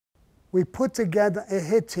We put together a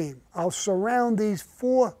hit team. I'll surround these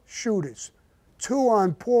 4 shooters, 2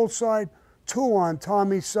 on Paul's side, 2 on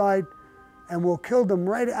Tommy's side, and we'll kill them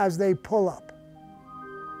right as they pull up.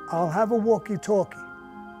 I'll have a walkie-talkie.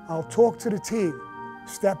 I'll talk to the team,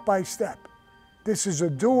 step by step. This is a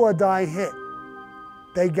do-or-die hit.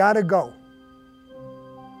 They gotta go.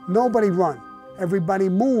 Nobody run. Everybody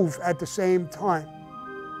move at the same time.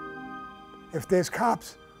 If there's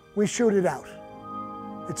cops, we shoot it out.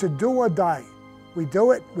 It's a do or die. We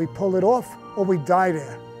do it, we pull it off, or we die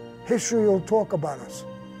there. History will talk about us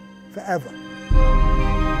forever.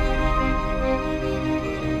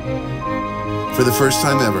 For the first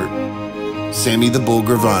time ever, Sammy the Bull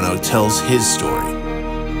Gravano tells his story.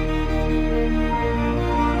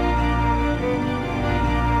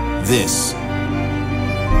 This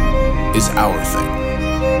is our thing.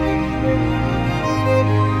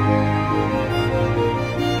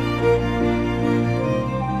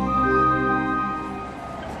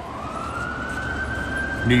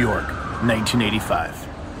 New York, 1985.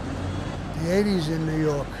 The 80s in New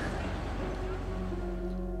York.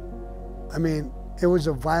 I mean, it was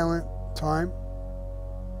a violent time.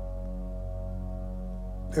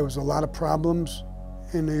 There was a lot of problems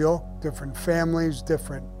in New York, different families,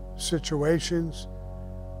 different situations,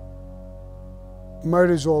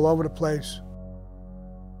 murders all over the place.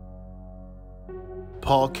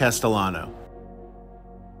 Paul Castellano.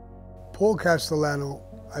 Paul Castellano,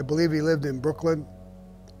 I believe he lived in Brooklyn,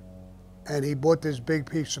 and he bought this big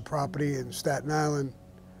piece of property in Staten Island,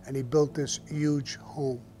 and he built this huge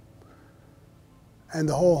home. And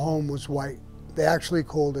the whole home was white. They actually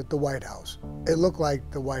called it the White House. It looked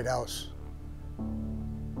like the White House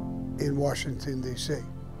in Washington, D.C.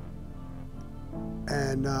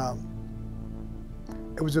 And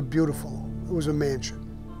it was a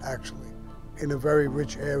mansion, actually, in a very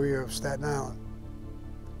rich area of Staten Island.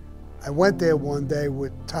 I went there one day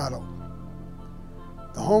with Toto.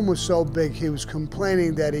 The home was so big, he was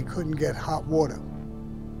complaining that he couldn't get hot water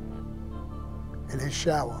in his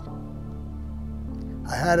shower.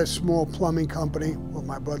 I had a small plumbing company with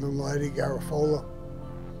my brother-in-law, Eddie Garofalo,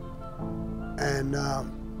 and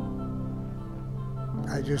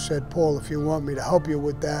I just said, Paul, if you want me to help you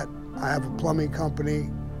with that, I have a plumbing company.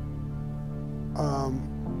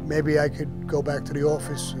 Maybe I could go back to the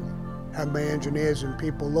office and have my engineers and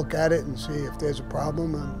people look at it and see if there's a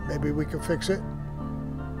problem and maybe we can fix it.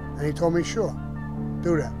 And he told me, sure,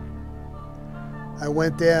 do that. I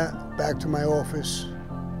went there, back to my office.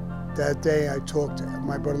 That day I talked to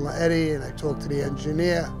my brother-in-law Eddie and I talked to the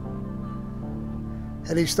engineer.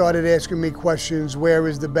 And he started asking me questions, where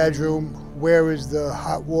is the bedroom? Where is the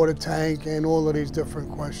hot water tank? And all of these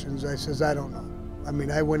different questions. I says, I don't know. I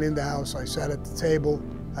mean, I went in the house, I sat at the table.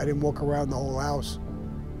 I didn't walk around the whole house.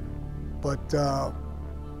 But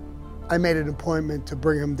I made an appointment to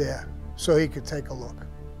bring him there so he could take a look.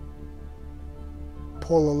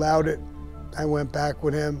 Paul allowed it. I went back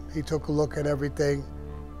with him. He took a look at everything.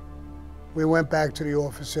 We went back to the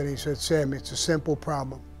office and he said, Sam, it's a simple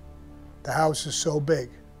problem. The house is so big.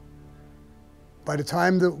 By the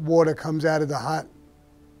time the water comes out of the hot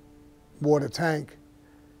water tank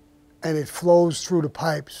and it flows through the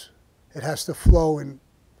pipes, it has to flow in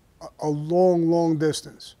a long, long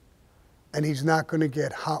distance. And he's not going to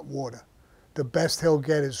get hot water. The best he'll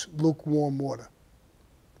get is lukewarm water.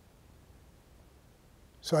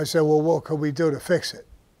 So I said, well, what could we do to fix it?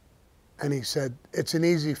 And he said, it's an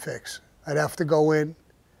easy fix. I'd have to go in,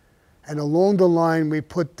 and along the line, we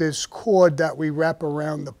put this cord that we wrap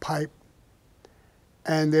around the pipe,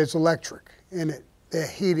 and there's electric in it. They're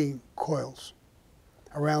heating coils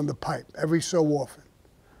around the pipe every so often.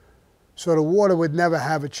 So the water would never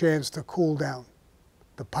have a chance to cool down.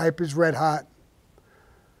 The pipe is red hot,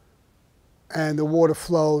 and the water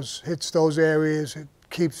flows, hits those areas, it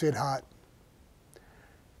keeps it hot.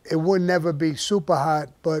 It would never be super hot,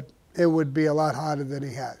 but it would be a lot hotter than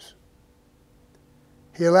he has.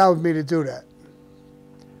 He allowed me to do that.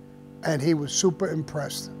 And he was super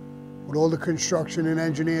impressed with all the construction and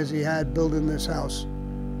engineers he had building this house.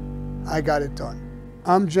 I got it done.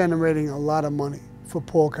 I'm generating a lot of money for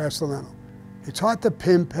Paul Castellano. It's hard to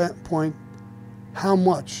pinpoint how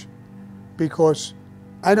much, because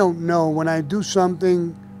I don't know when I do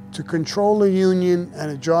something to control a union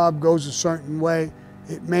and a job goes a certain way,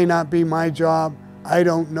 it may not be my job. I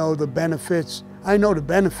don't know the benefits. I know the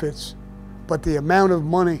benefits, but the amount of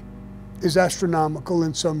money is astronomical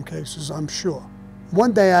in some cases, I'm sure.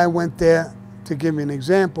 One day I went there to give you an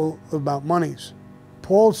example about monies.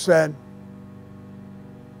 Paul said,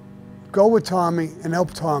 go with Tommy and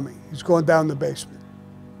help Tommy. He's going down the basement.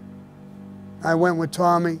 I went with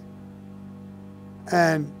Tommy,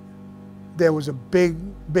 and there was a big,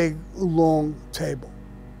 big, long table.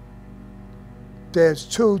 There's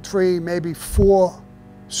 2, 3, maybe 4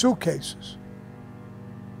 suitcases.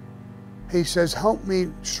 He says, help me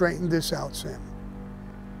straighten this out, Sammy.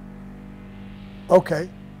 Okay,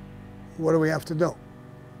 what do we have to do?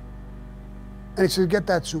 And he said, get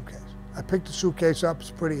that suitcase. I picked the suitcase up,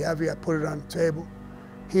 it's pretty heavy, I put it on the table.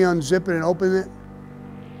 He unzipped it and opened it.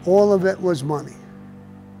 All of it was money.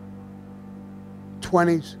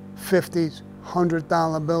 20s, 50s,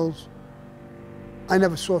 $100 bills. I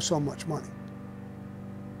never saw so much money.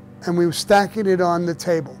 And we were stacking it on the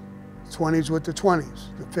table. 20s with the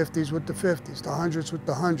 20s, the 50s with the 50s, the 100s with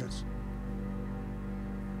the 100s.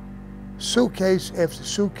 Suitcase after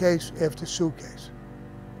suitcase after suitcase.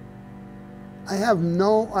 I have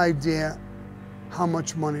no idea how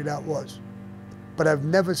much money that was, but I've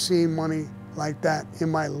never seen money like that in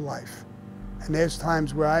my life. And there's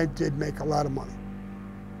times where I did make a lot of money.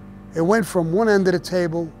 It went from one end of the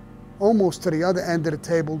table almost to the other end of the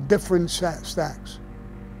table, different stacks.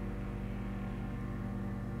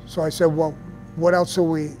 So I said, well, what else do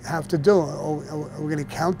we have to do? Are we going to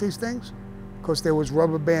count these things? Because there was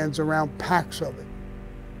rubber bands around, packs of it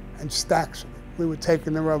and stacks of it. We were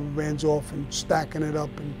taking the rubber bands off and stacking it up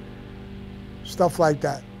and stuff like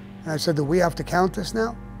that. And I said, do we have to count this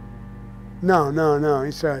now? No.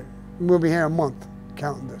 He said, we'll be here a month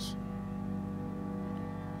counting this.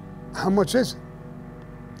 How much is it?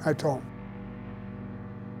 I told him.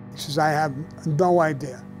 He says, I have no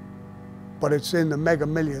idea, but it's in the mega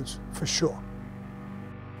millions for sure.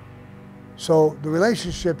 So the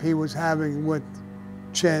relationship he was having with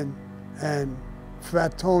Chin and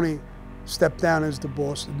Fat Tony stepped down as the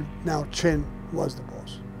boss, and now Chin was the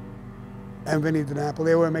boss. And Vinny DiNapoli,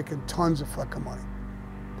 they were making tons of fucking money.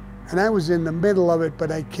 And I was in the middle of it,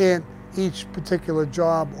 but I can't, each particular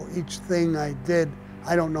job or each thing I did,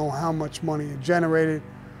 I don't know how much money it generated,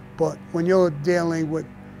 but when you're dealing with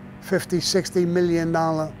 $50, $60 million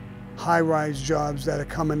high-rise jobs that are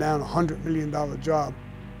coming down, $100 million job,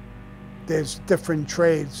 there's different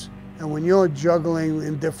trades. And when you're juggling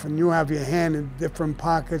in different, you have your hand in different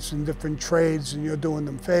pockets and different trades and you're doing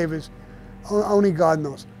them favors, only God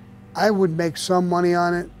knows. I would make some money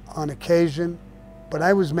on it on occasion, but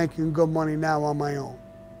I was making good money now on my own.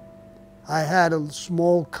 I had a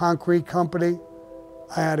small concrete company,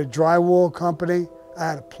 I had a drywall company, I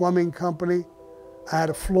had a plumbing company, I had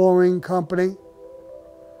a flooring company.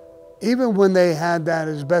 Even when they had that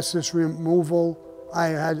asbestos removal, I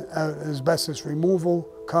had an asbestos removal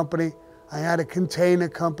company. I had a container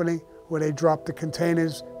company where they dropped the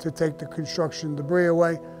containers to take the construction debris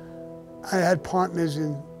away. I had partners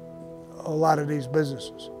in a lot of these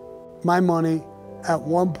businesses. My money, at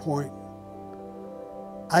one point,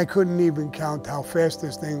 I couldn't even count how fast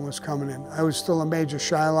this thing was coming in. I was still a major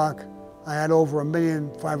Shylock. I had over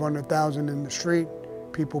 $1,500,000 in the street,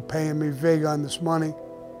 people paying me vig on this money.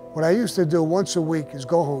 What I used to do once a week is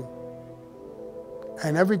go home,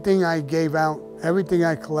 and everything I gave out, everything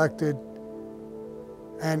I collected,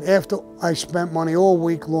 and after I spent money all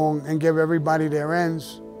week long and gave everybody their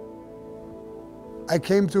ends, I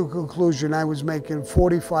came to a conclusion I was making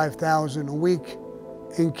 $45,000 a week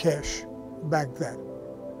in cash back then.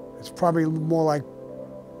 It's probably more like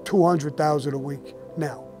 $200,000 a week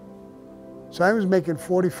now. So I was making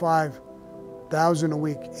 $45,000 a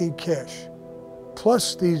week in cash,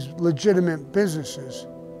 plus these legitimate businesses.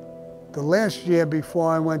 The last year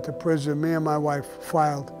before I went to prison, me and my wife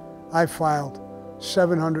I filed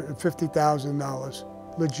 $750,000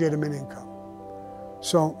 legitimate income.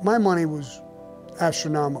 So my money was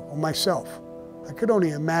astronomical myself. I could only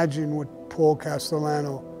imagine what Paul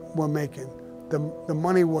Castellano were making. The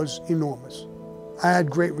money was enormous. I had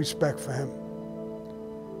great respect for him.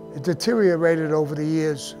 It deteriorated over the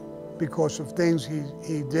years because of things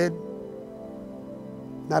he did,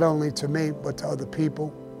 not only to me, but to other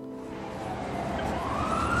people.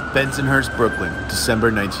 Bensonhurst, Brooklyn,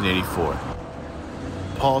 December 1984.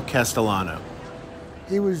 Paul Castellano.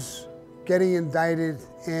 He was getting indicted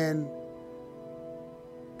in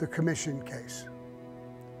the commission case.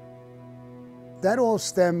 That all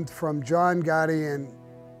stemmed from John Gotti and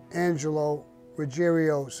Angelo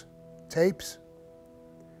Ruggiero's tapes.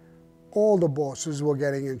 All the bosses were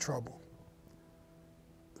getting in trouble.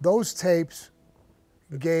 Those tapes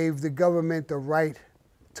gave the government the right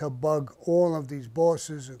to bug all of these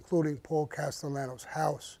bosses, including Paul Castellano's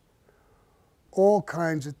house. All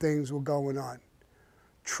kinds of things were going on.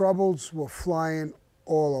 Troubles were flying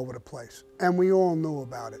all over the place, and we all knew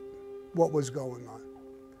about it, what was going on.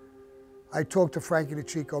 I talked to Frankie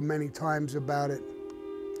DeCicco many times about it.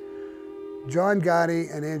 John Gotti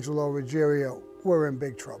and Angelo Ruggiero were in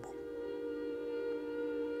big trouble.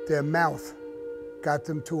 their mouth got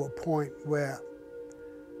them to a point where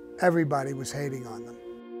everybody was hating on them.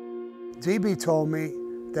 DB told me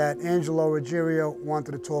that Angelo Ruggiero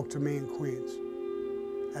wanted to talk to me in Queens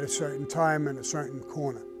at a certain time in a certain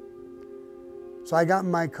corner. So I got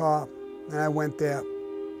in my car and I went there.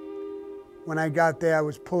 When I got there, I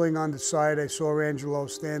was pulling on the side. I saw Angelo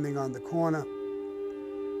standing on the corner.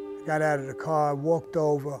 I got out of the car, walked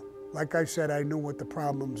over. Like I said, I knew what the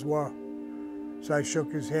problems were. So I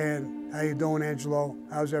shook his hand. How you doing, Angelo?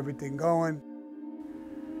 How's everything going?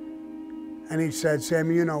 And he said,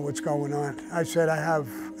 Sammy, you know what's going on. I said, I have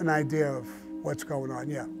an idea of what's going on,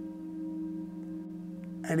 yeah.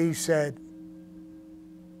 And he said,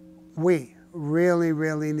 we really,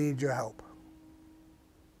 really need your help.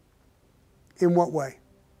 In what way?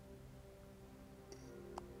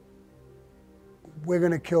 We're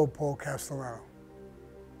going to kill Paul Castellano.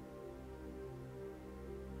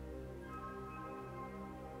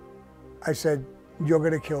 I said, you're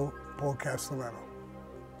going to kill Paul Castellano.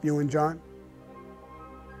 You and John?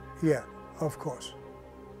 Yeah, of course.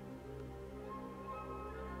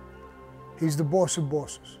 He's the boss of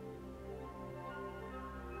bosses.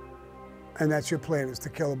 And that's your plan, is to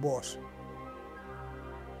kill a boss?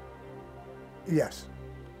 Yes.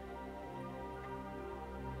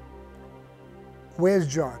 Where's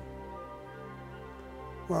John?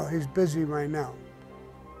 Well, he's busy right now.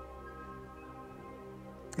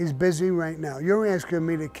 He's busy right now. You're asking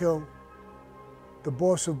me to kill the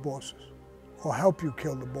boss of bosses, or help you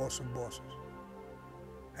kill the boss of bosses.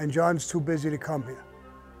 And John's too busy to come here.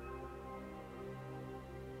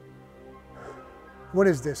 What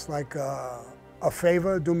is this, like a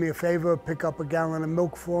favor? Do me a favor, pick up a gallon of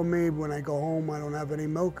milk for me. When I go home, I don't have any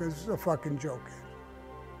milk. This is a fucking joke.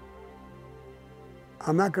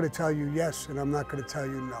 I'm not going to tell you yes, and I'm not going to tell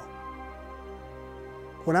you no.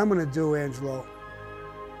 What I'm going to do, Angelo,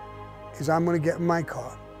 is I'm going to get in my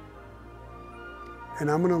car, and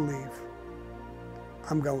I'm going to leave.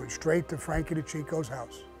 I'm going straight to Frankie DeChico's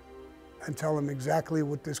house and tell him exactly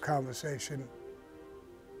what this conversation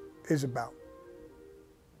is about.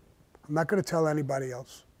 I'm not going to tell anybody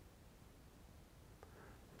else.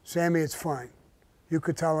 Sammy, it's fine. You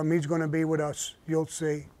could tell him he's going to be with us. You'll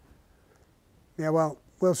see. Yeah, well,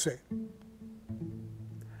 we'll see.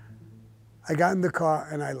 I got in the car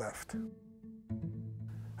and I left.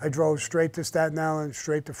 I drove straight to Staten Island,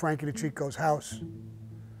 straight to Frankie DeChico's house.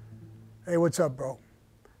 Hey, what's up, bro?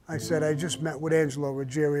 I said, I just met with Angelo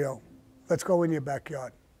Ruggiero. Let's go in your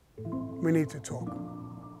backyard. We need to talk.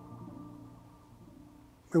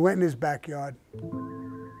 We went in his backyard.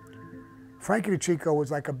 Frankie DeChico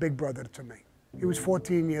was like a big brother to me. He was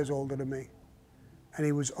 14 years older than me, and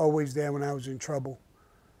he was always there when I was in trouble,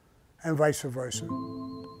 and vice versa.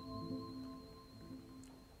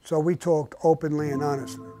 So we talked openly and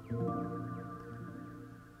honestly.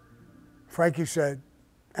 Frankie said,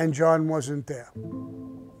 and John wasn't there.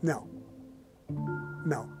 No.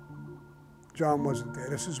 No. John wasn't there.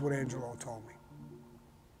 This is what Angelo told me.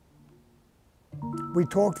 We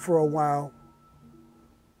talked for a while,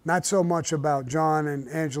 not so much about John and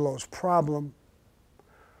Angelo's problem,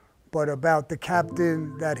 but about the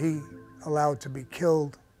captain that he allowed to be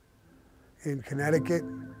killed in Connecticut,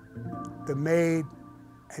 the maid,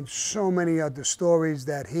 and so many other stories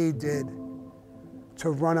that he did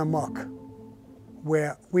to run amok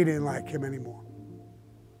where we didn't like him anymore.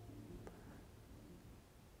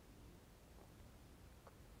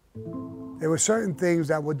 There were certain things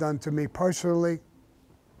that were done to me personally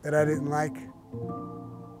that I didn't like.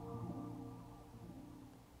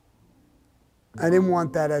 I didn't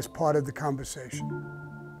want that as part of the conversation.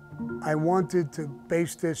 I wanted to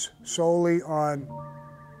base this solely on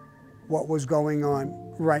what was going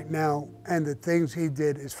on right now and the things he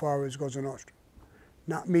did as far as Cosa Nostra,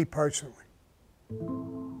 not me personally.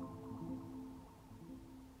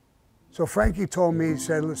 So Frankie told me, he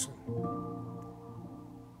said, listen,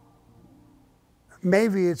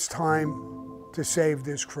 maybe it's time to save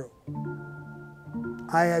this crew.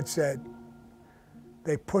 I had said,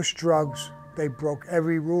 they pushed drugs, they broke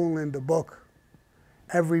every rule in the book.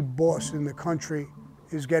 Every boss in the country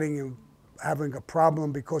is having a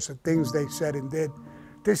problem because of things they said and did.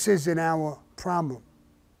 This isn't our problem.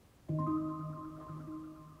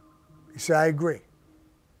 He said, I agree.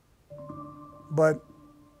 But,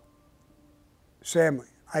 Sammy,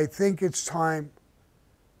 I think it's time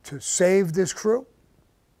to save this crew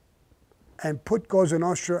and put Cosa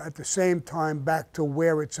Nostra at the same time back to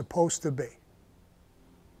where it's supposed to be.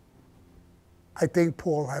 I think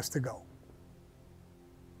Paul has to go.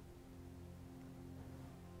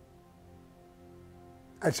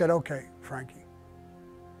 I said, okay, Frankie.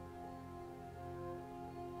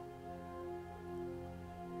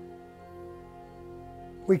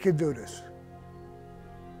 We could do this.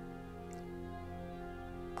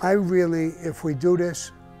 I really, if we do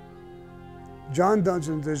this, John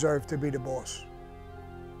doesn't deserve to be the boss.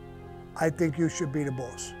 I think you should be the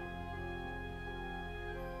boss.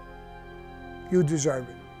 You deserve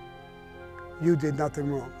it. You did nothing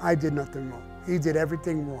wrong. I did nothing wrong. He did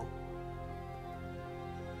everything wrong.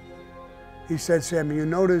 He said, Sammy, you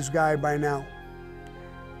know this guy by now.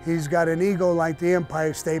 He's got an ego like the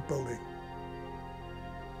Empire State Building.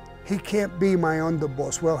 He can't be my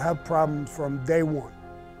underboss. We'll have problems from day one.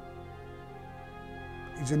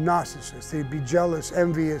 He's a narcissist. He'd be jealous,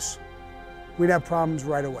 envious. We'd have problems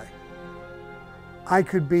right away. I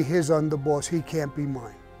could be his underboss. He can't be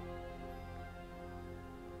mine.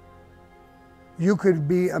 You could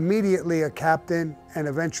be immediately a captain and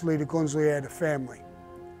eventually the consigliere of the family.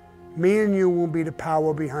 Me and you will be the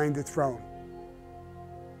power behind the throne.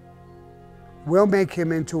 We'll make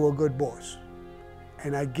him into a good boss.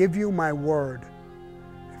 And I give you my word,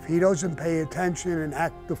 if he doesn't pay attention and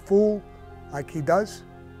act the fool like he does,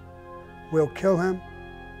 we'll kill him,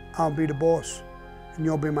 I'll be the boss, and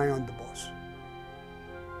you'll be my underboss.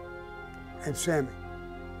 And Sammy,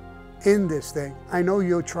 in this thing, I know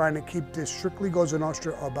you're trying to keep this strictly Cosa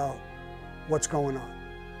Nostra about what's going on.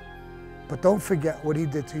 But don't forget what he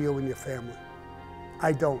did to you and your family.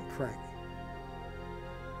 I don't, Frankie.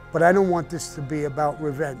 But I don't want this to be about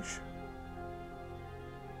revenge.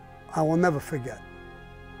 I will never forget.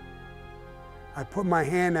 I put my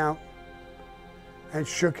hand out and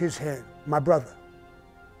shook his hand, my brother,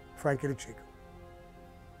 Frankie the Chico.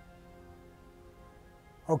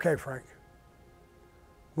 Okay, Frank.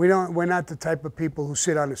 We're not the type of people who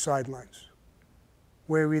sit on the sidelines.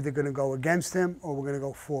 We're either going to go against him or we're going to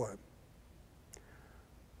go for him.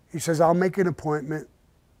 He says, I'll make an appointment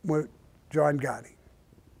with John Gotti.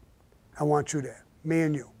 I want you there, me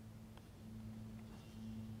and you.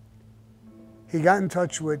 He got in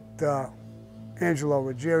touch with Angelo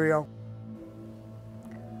Ruggiero,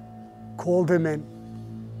 called him in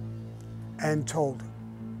and told him.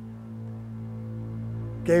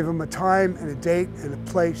 Gave him a time and a date and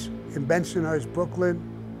a place in Bensonhurst, Brooklyn,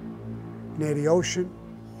 near the ocean,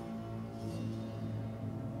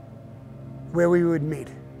 where we would meet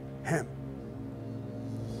him.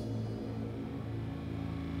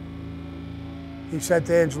 He said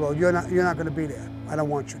to Angelo, you're not going to be there. I don't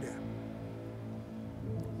want you there.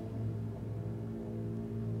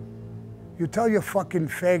 You tell your fucking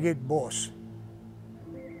faggot boss.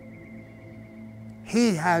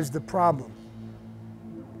 He has the problem.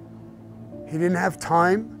 He didn't have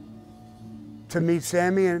time to meet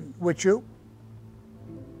Sammy and with you.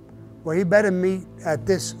 Well, he better meet at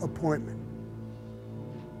this appointment.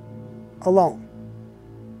 Alone.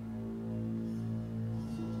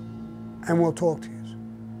 And we'll talk to you.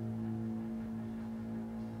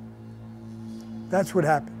 That's what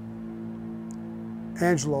happened.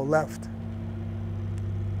 Angelo left.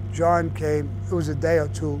 John came. It was a day or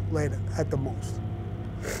two later at the most.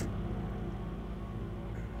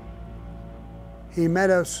 He met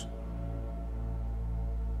us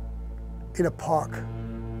in a park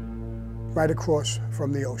right across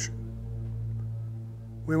from the ocean.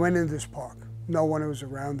 We went in this park. No one was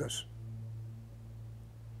around us.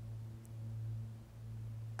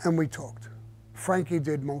 And we talked. Frankie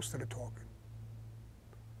did most of the talking.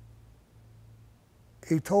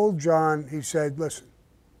 He told John, he said, listen,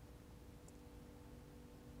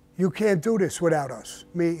 you can't do this without us,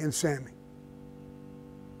 me and Sammy.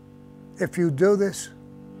 If you do this,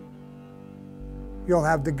 you'll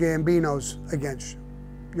have the Gambinos against you.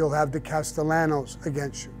 You'll have the Castellanos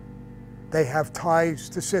against you. They have ties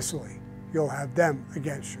to Sicily. You'll have them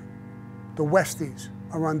against you. The Westies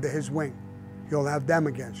are under his wing. You'll have them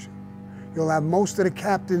against you. You'll have most of the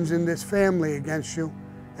captains in this family against you,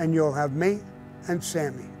 and you'll have me and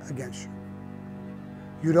Sammy against you.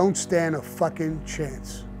 You don't stand a fucking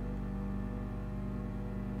chance.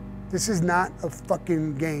 This is not a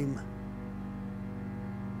fucking game.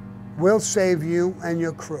 We'll save you and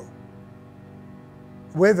your crew.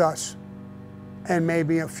 With us, and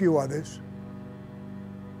maybe a few others,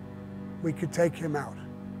 we could take him out.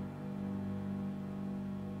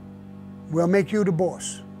 We'll make you the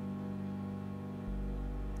boss.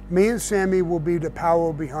 Me and Sammy will be the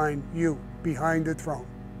power behind you, behind the throne.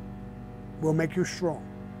 We'll make you strong.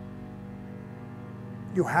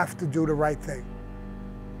 You have to do the right thing,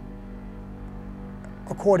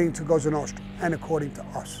 according to Cosa Nostra and according to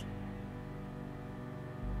us.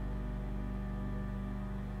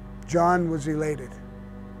 John was elated.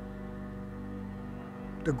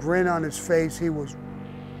 The grin on his face, he was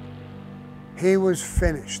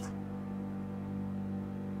finished.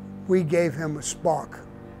 We gave him a spark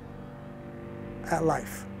at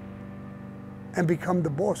life and become the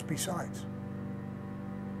boss besides.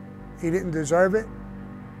 He didn't deserve it.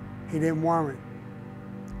 He didn't warrant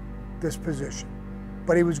this position,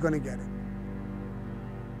 but he was going to get it.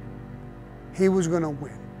 He was going to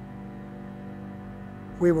win.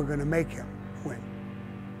 We were going to make him win.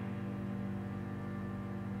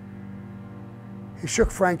 He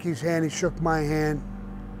shook Frankie's hand, he shook my hand,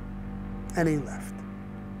 and he left.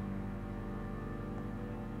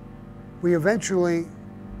 We eventually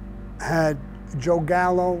had Joe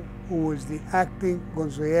Gallo, who was the acting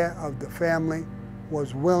consigliere of the family,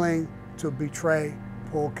 was willing to betray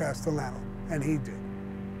Paul Castellano, and he did.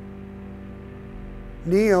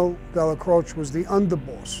 Neil Della Croce was the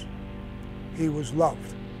underboss. He was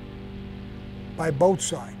loved by both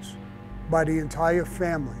sides, by the entire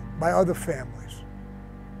family, by other families,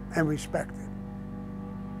 and respected.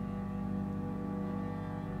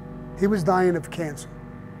 He was dying of cancer.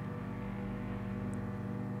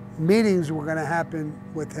 Meetings were going to happen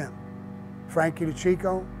with him, Frankie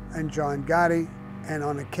DeCicco and John Gotti, and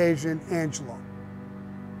on occasion, Angelo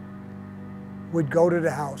would go to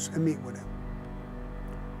the house and meet with him.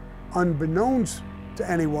 Unbeknownst to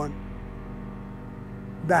anyone,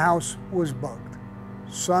 the house was bugged.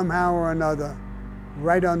 Somehow or another,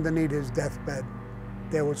 right underneath his deathbed,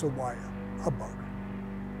 there was a wire, a bug.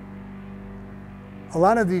 A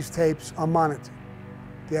lot of these tapes are monitored.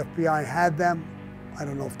 The FBI had them. I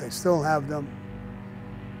don't know if they still have them,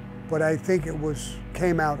 but I think it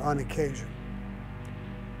came out on occasion.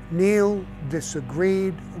 Neil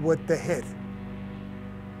disagreed with the hit.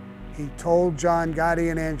 He told John Gotti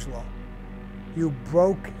and Angelo, "You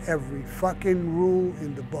broke every fucking rule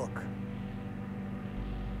in the book."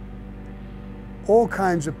 All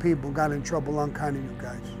kinds of people got in trouble on kind of you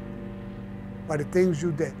guys by the things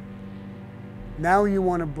you did. Now you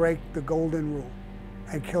want to break the golden rule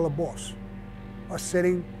and kill a boss, a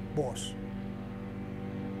sitting boss.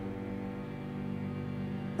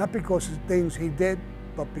 Not because of things he did,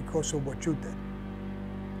 but because of what you did.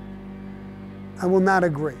 I will not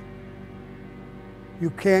agree. You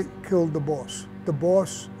can't kill the boss. The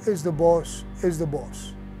boss is the boss is the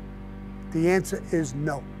boss. The answer is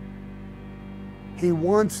no. He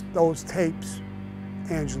wants those tapes,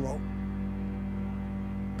 Angelo.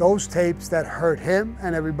 Those tapes that hurt him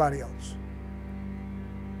and everybody else.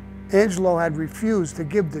 Angelo had refused to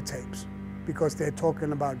give the tapes because they're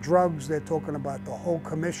talking about drugs, they're talking about the whole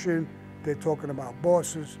commission, they're talking about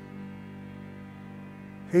bosses.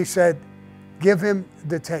 He said, "Give him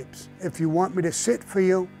the tapes. If you want me to sit for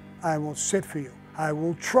you, I will sit for you. I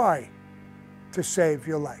will try to save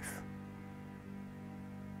your life.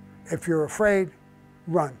 If you're afraid,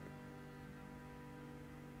 run."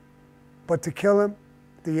 But to kill him,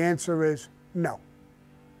 the answer is no.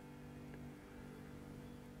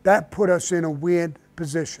 That put us in a weird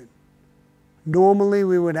position. Normally,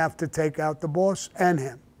 we would have to take out the boss and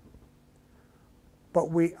him.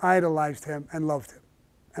 But we idolized him and loved him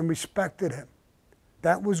and respected him.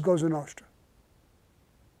 That was Cosa Nostra.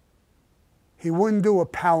 He wouldn't do a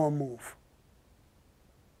power move.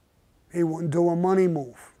 He wouldn't do a money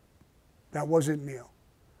move. That wasn't Neil.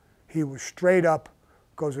 He was straight up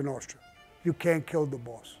Cosa Nostra. You can't kill the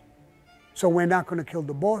boss. So we're not going to kill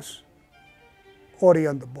the boss or the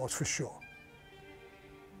underboss for sure.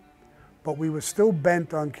 But we were still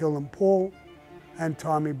bent on killing Paul and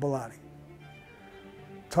Tommy Bellotti.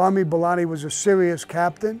 Tommy Bellotti was a serious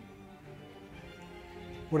captain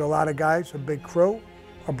with a lot of guys, a big crew,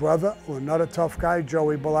 a brother or another tough guy,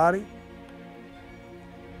 Joey Bellotti.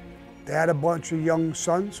 They had a bunch of young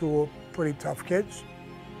sons who were pretty tough kids.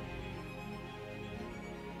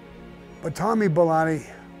 But Tommy Bellotti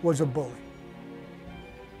was a bully.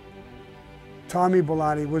 Tommy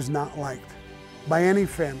Bellotti was not liked by any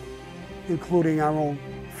family, including our own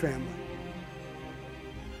family.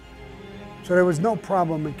 So there was no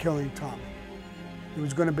problem in killing Tommy. He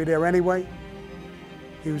was going to be there anyway.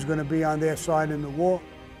 He was going to be on their side in the war.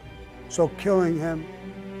 So killing him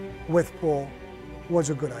with Paul was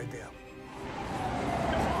a good idea.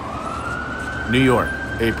 New York,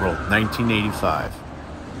 April 1985.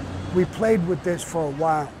 We played with this for a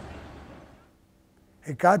while.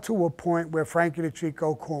 It got to a point where Frankie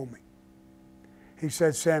DeCicco called me. He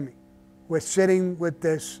said, "Sammy, we're sitting with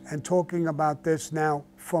this and talking about this now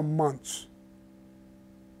for months.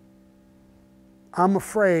 I'm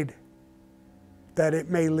afraid that it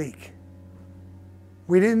may leak."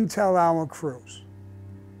 We didn't tell our crews.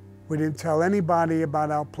 We didn't tell anybody about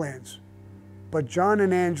our plans. But John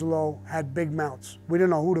and Angelo had big mouths. We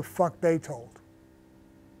didn't know who the fuck they told.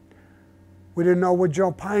 We didn't know what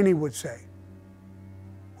Joe Piney would say,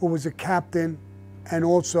 who was a captain and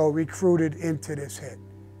also recruited into this hit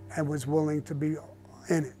and was willing to be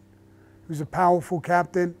in it. He was a powerful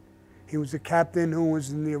captain. He was the captain who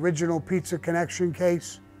was in the original Pizza Connection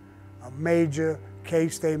case, a major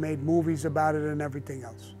case. They made movies about it and everything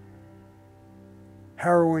else.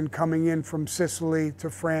 Heroin coming in from Sicily to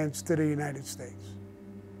France to the United States.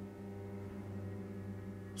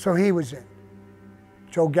 So he was in.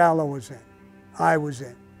 Joe Gallo was in. I was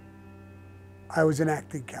in. I was an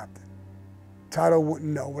acting captain. Toto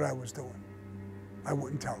wouldn't know what I was doing. I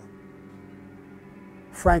wouldn't tell him.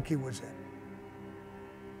 Frankie was in.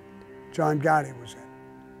 John Gotti was in.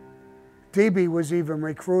 DB was even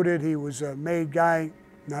recruited. He was a made guy,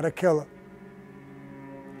 not a killer.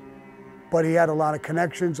 But he had a lot of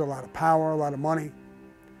connections, a lot of power, a lot of money,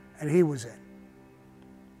 and he was in.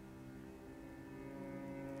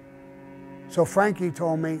 So Frankie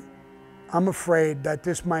told me, I'm afraid that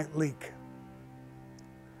this might leak.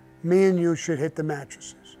 Me and you should hit the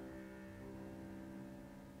mattresses.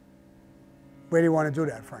 Where do you want to do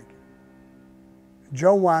that, Frankie?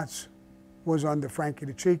 Joe Watts was under Frankie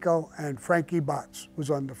DeChico, and Frankie Botts was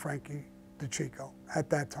under Frankie DeChico at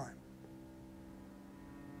that time.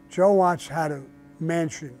 Joe Watts had a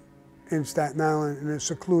mansion in Staten Island in a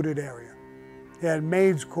secluded area. He had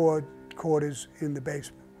maids' quarters in the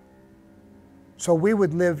basement. So we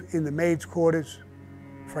would live in the maids' quarters.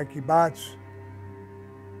 Frankie Botts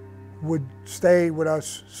would stay with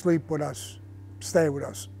us, sleep with us, stay with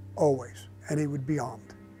us, always. And he would be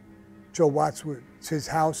armed. Joe Watts, it's his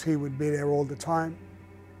house, he would be there all the time.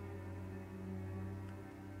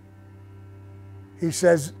 He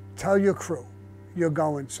says, tell your crew you're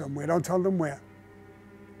going somewhere. Don't tell them where.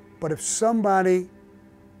 But if somebody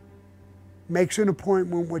makes an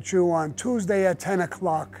appointment with you on Tuesday at 10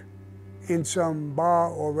 o'clock in some bar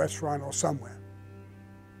or restaurant or somewhere,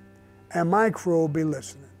 and my crew will be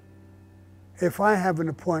listening. If I have an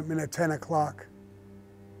appointment at 10 o'clock,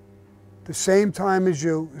 the same time as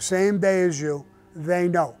you, the same day as you, they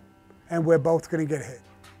know. And we're both going to get hit.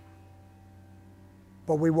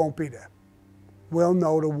 But we won't be there. We'll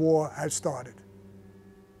know the war has started.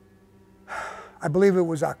 I believe it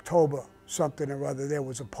was October something or other, there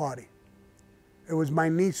was a party. It was my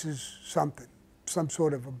niece's something, some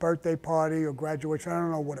sort of a birthday party or graduation, I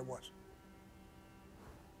don't know what it was.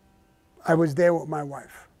 I was there with my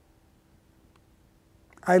wife.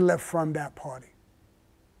 I left from that party.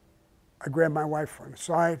 I grabbed my wife from the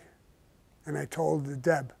side and I told her,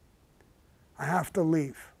 Deb, I have to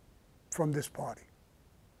leave from this party.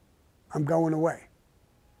 I'm going away.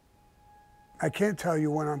 I can't tell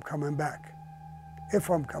you when I'm coming back, if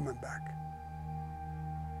I'm coming back.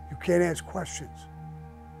 You can't ask questions.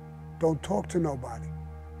 Don't talk to nobody.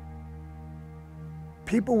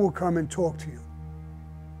 People will come and talk to you.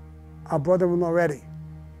 Our brother-in-law Eddie,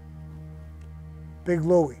 Big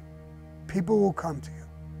Louie, people will come to you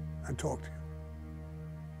and talk to you.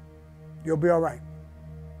 You'll be all right.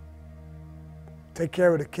 Take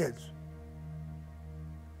care of the kids.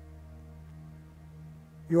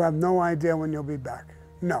 You have no idea when you'll be back.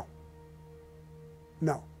 No.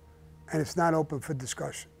 No. And it's not open for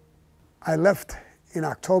discussion. I left in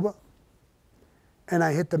October, and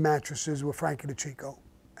I hit the mattresses with Frankie DeChico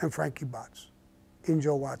and Frankie Botts in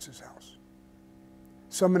Joe Watts' house.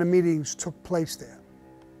 Some of the meetings took place there.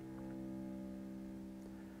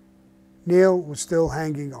 Neil was still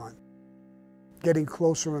hanging on, getting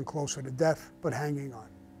closer and closer to death, but hanging on.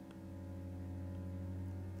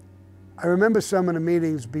 I remember some of the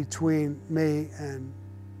meetings between me and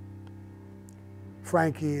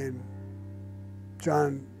Frankie and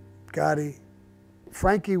John Gotti.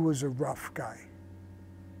 Frankie was a rough guy.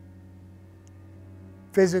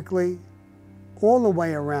 Physically, all the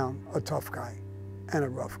way around, a tough guy and a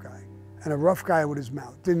rough guy. And a rough guy with his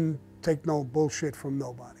mouth. Didn't take no bullshit from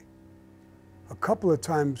nobody. A couple of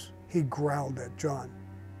times he growled at John.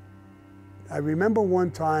 I remember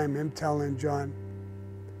one time him telling John,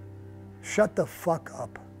 shut the fuck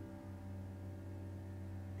up.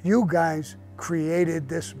 You guys created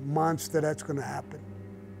this monster that's gonna happen.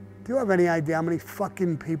 Do you have any idea how many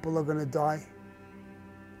fucking people are gonna die?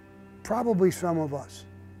 Probably some of us.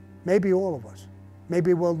 Maybe all of us.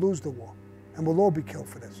 Maybe we'll lose the war and we'll all be killed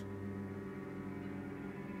for this.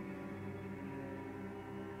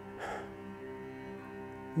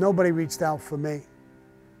 Nobody reached out for me,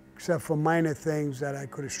 except for minor things that I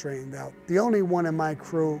could have straightened out. The only one in my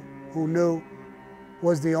crew who knew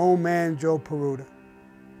was the old man, Joe Peruta.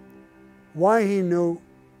 Why he knew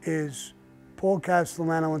is Paul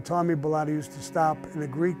Castellano and Tommy Bilotti used to stop in a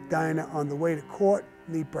Greek diner on the way to court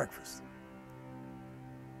and eat breakfast.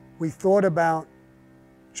 We thought about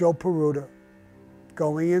Joe Peruta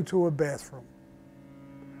going into a bathroom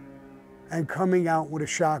and coming out with a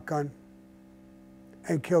shotgun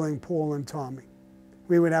and killing Paul and Tommy.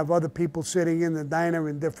 We would have other people sitting in the diner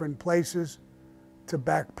in different places to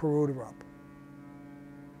back Peruta up.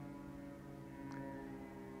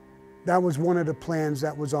 That was one of the plans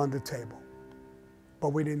that was on the table, but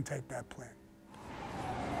we didn't take that plan.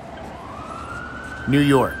 New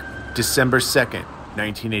York, December 2nd,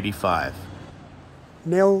 1985.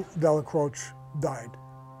 Neil Delacroce died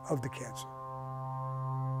of the cancer.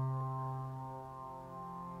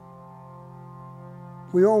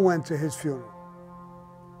 We all went to his funeral.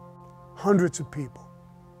 Hundreds of people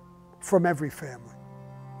from every family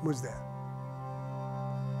was there.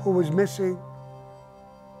 Who was missing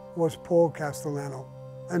was Paul Castellano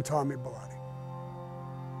and Tommy Bellotti.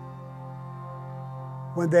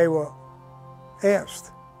 When they were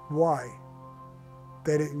asked why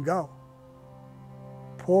they didn't go,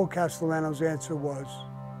 Paul Castellano's answer was,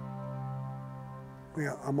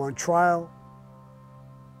 I'm on trial.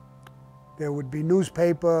 There would be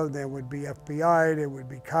newspaper, there would be FBI, there would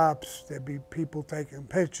be cops, there'd be people taking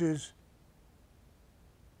pictures.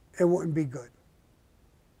 It wouldn't be good.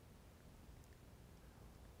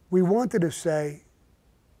 We wanted to say,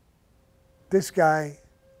 this guy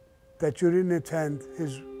that you didn't attend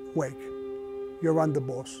his wake, your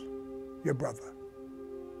underboss, your brother,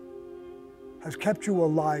 has kept you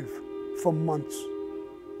alive for months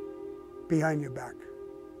behind your back.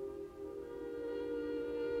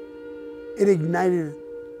 It ignited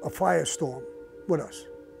a firestorm with us.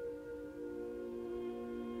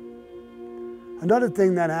 Another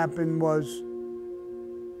thing that happened was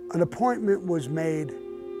an appointment was made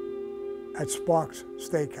at Sparks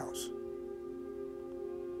Steakhouse.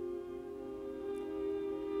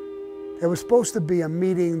 There was supposed to be a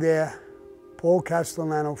meeting there. Paul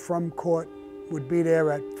Castellano from court would be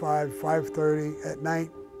there at 5:30 at night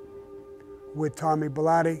with Tommy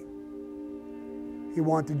Bellotti. He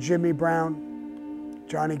wanted Jimmy Brown,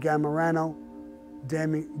 Johnny Gammarano,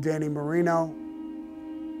 Danny Marino,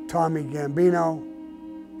 Tommy Gambino,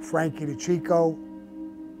 Frankie DeChico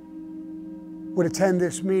would attend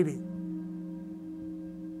this meeting.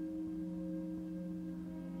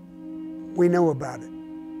 We knew about it.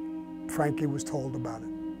 Frankie was told about it.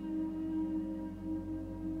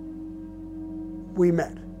 We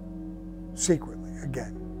met secretly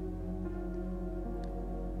again.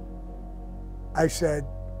 I said,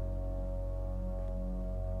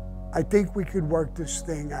 I think we could work this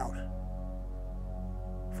thing out.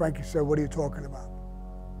 Frankie said, what are you talking about?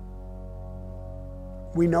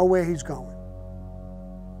 We know where he's going.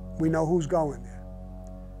 We know who's going there.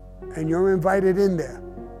 And you're invited in there.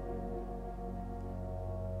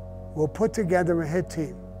 We'll put together a hit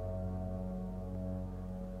team.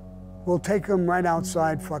 We'll take him right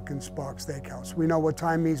outside fucking Sparks Steakhouse. We know what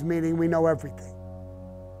time he's meeting. We know everything.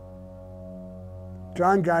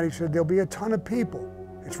 John Gotti said, there'll be a ton of people.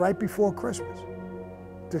 It's right before Christmas,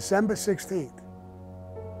 December 16th.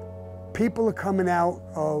 People are coming out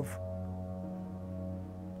of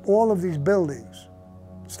all of these buildings.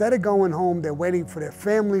 Instead of going home, they're waiting for their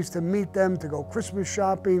families to meet them, to go Christmas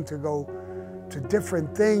shopping, to go to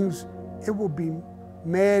different things. It will be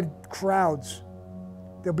mad crowds.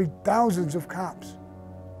 There'll be thousands of cops.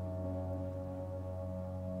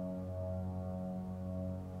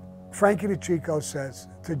 Frankie DeChico says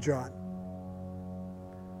to John,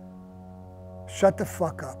 shut the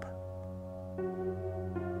fuck up.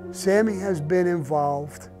 Sammy has been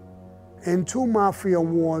involved in 2 mafia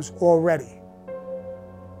wars already.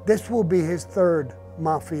 This will be his 3rd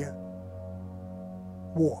mafia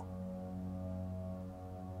war.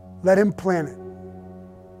 Let him plan it.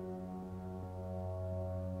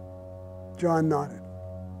 John nodded.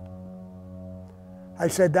 I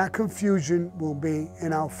said that confusion will be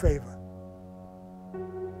in our favor.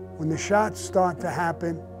 When the shots start to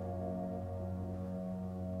happen,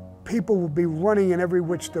 people will be running in every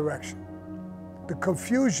which direction. The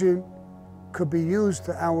confusion could be used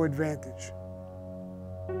to our advantage.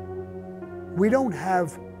 We don't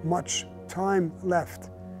have much time left.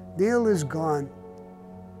 Neil is gone.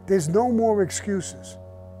 There's no more excuses.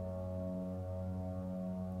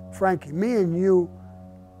 Frankie, me and you,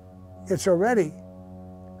 it's already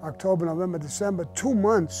October, November, December, 2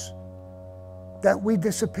 months that we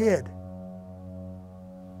disappeared.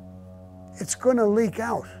 It's gonna leak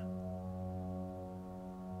out.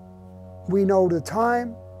 We know the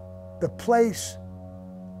time, the place,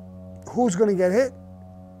 who's gonna get hit.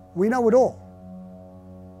 We know it all.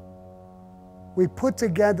 We put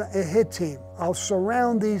together a hit team. I'll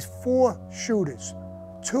surround these 4 shooters,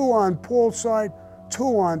 2 on Paul's side,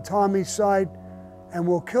 2 on Tommy's side, and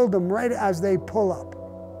we'll kill them right as they pull up.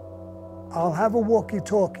 I'll have a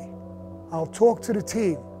walkie-talkie. I'll talk to the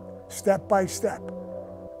team step by step.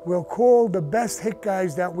 We'll call the best hit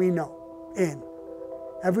guys that we know in.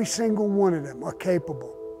 Every single one of them are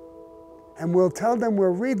capable. And we'll tell them, we'll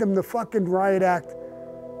read them the fucking riot act.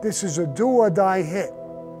 This is a do or die hit.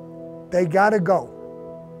 They gotta go.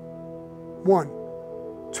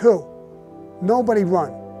 1, 2, nobody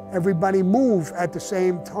run. Everybody move at the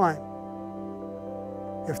same time.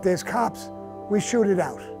 If there's cops, we shoot it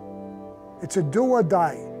out. It's a do or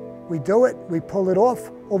die. We do it, we pull it off,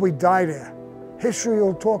 or we die there. History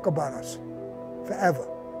will talk about us forever.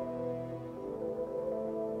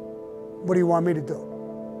 What do you want me to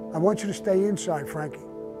do? I want you to stay inside, Frankie,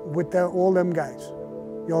 with all them guys.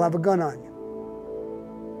 You'll have a gun on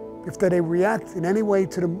you. If they react in any way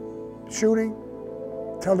to the shooting,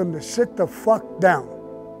 tell them to sit the fuck down.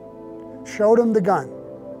 Show them the gun.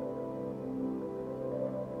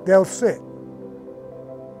 They'll sit.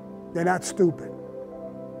 They're not stupid.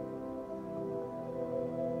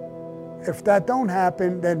 If that don't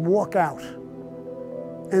happen, then walk out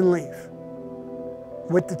and leave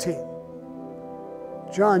with the team.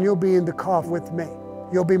 John, you'll be in the car with me.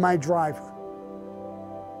 You'll be my driver.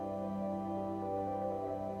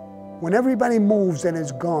 When everybody moves and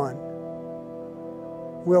is gone,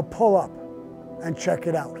 we'll pull up and check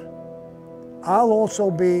it out. I'll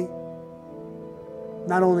also be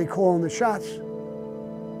not only calling the shots,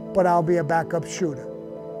 but I'll be a backup shooter.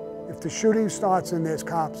 If the shooting starts and there's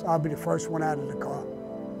cops, I'll be the first one out of the car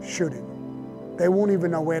shooting. They won't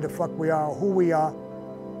even know where the fuck we are or who we are.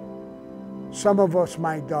 Some of us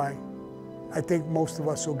might die. I think most of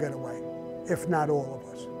us will get away, if not all of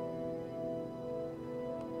us.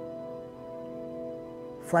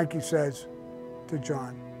 Frankie says to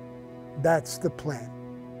John, that's the plan.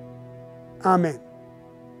 I'm in.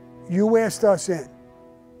 You asked us in.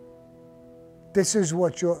 This is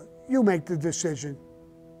what you make the decision.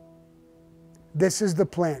 This is the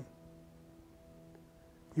plan.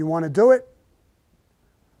 You want to do it?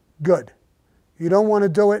 Good. You don't want to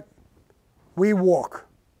do it? We walk.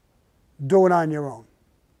 Do it on your own.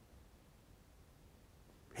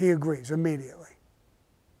 He agrees immediately.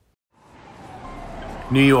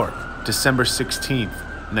 New York, December 16th,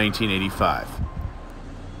 1985.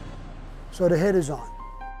 So the hit is on.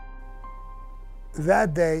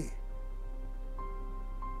 That day,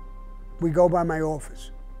 we go by my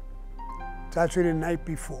office. It's actually the night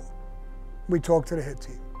before. We talk to the hit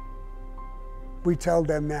team. We tell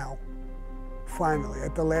them now, finally,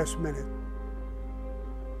 at the last minute,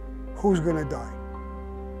 who's gonna die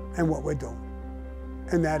and what we're doing.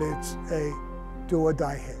 And that it's a do or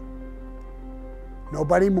die hit.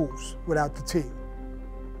 Nobody moves without the team.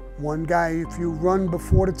 One guy, if you run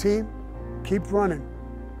before the team, keep running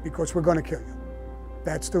because we're gonna kill you.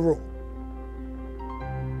 That's the rule.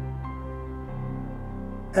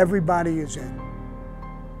 Everybody is in.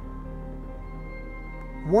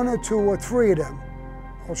 1 or 2 or 3 of them,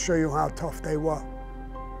 I'll show you how tough they were,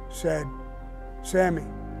 said, Sammy,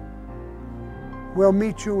 we'll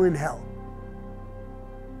meet you in hell.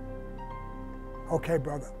 Okay,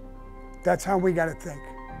 brother, that's how we gotta think.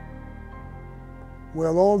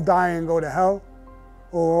 We'll all die and go to hell,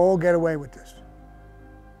 or we'll all get away with this.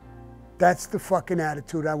 That's the fucking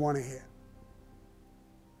attitude I wanna hear.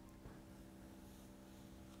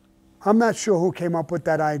 I'm not sure who came up with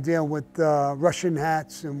that idea with Russian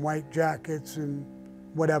hats and white jackets and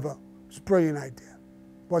whatever. It's a brilliant idea.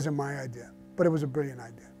 It wasn't my idea, but it was a brilliant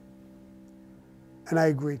idea. And I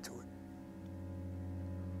agreed to it.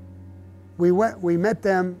 We met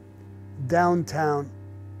them downtown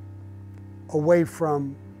away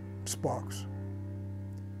from Sparks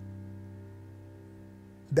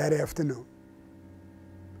that afternoon.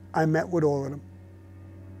 I met with all of them.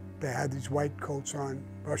 They had these white coats on,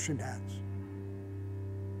 Russian hats.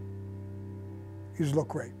 These look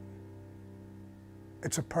great.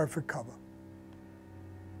 It's a perfect cover.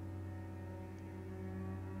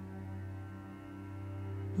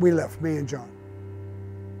 We left, me and John,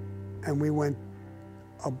 and we went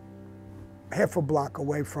half a block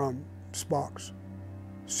away from Sparks,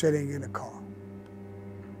 sitting in a car.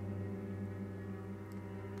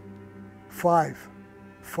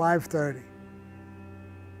 5:30.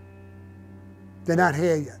 They're not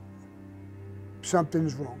here yet.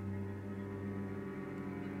 Something's wrong.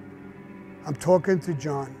 I'm talking to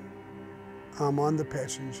John. I'm on the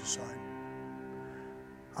passenger side.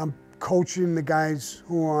 I'm coaching the guys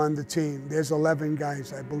who are on the team. There's 11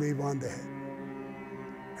 guys, I believe, on the hit.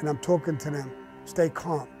 And I'm talking to them. Stay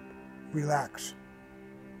calm. Relax.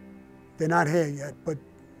 They're not here yet, but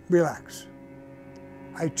relax.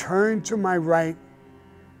 I turn to my right,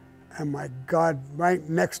 and my God, right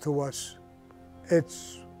next to us,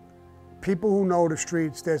 it's People who know the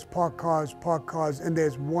streets, there's parked cars, and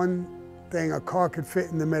there's one thing a car could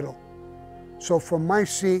fit in the middle. So from my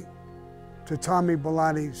seat to Tommy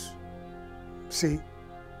Bellatti's seat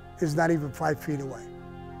is not even 5 feet away.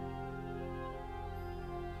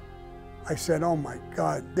 I said, oh my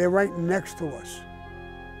God, they're right next to us.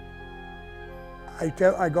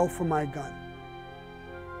 I go for my gun.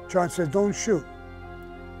 John says, don't shoot.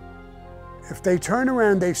 If they turn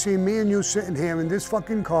around, they see me and you sitting here in this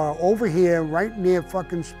fucking car over here, right near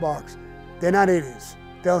fucking Sparks, they're not idiots.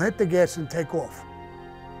 They'll hit the gas and take off.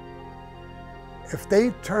 If they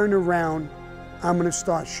turn around, I'm gonna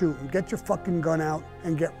start shooting. Get your fucking gun out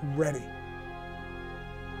and get ready.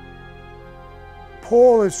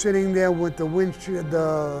 Paul is sitting there with the windshield,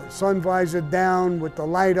 the sun visor down, with the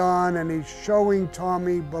light on, and he's showing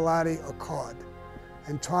Tommy Bellatti a card.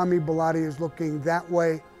 And Tommy Bellatti is looking that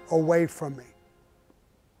way, away from me.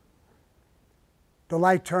 The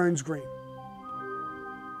light turns green.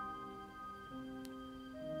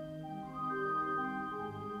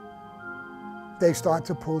 They start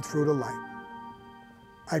to pull through the light.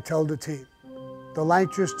 I tell the team, the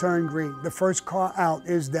light just turned green. The first car out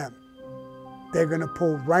is them. They're gonna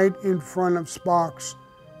pull right in front of Sparks.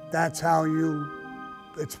 That's how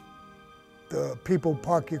the people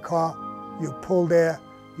park your car, you pull there,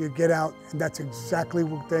 you get out, and that's exactly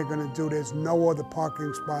what they're gonna do. There's no other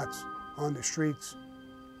parking spots on the streets.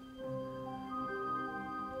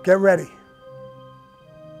 Get ready.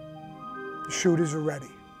 The shooters are ready.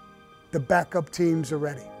 The backup teams are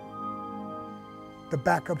ready. The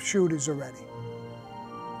backup shooters are ready.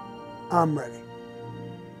 I'm ready.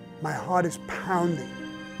 My heart is pounding.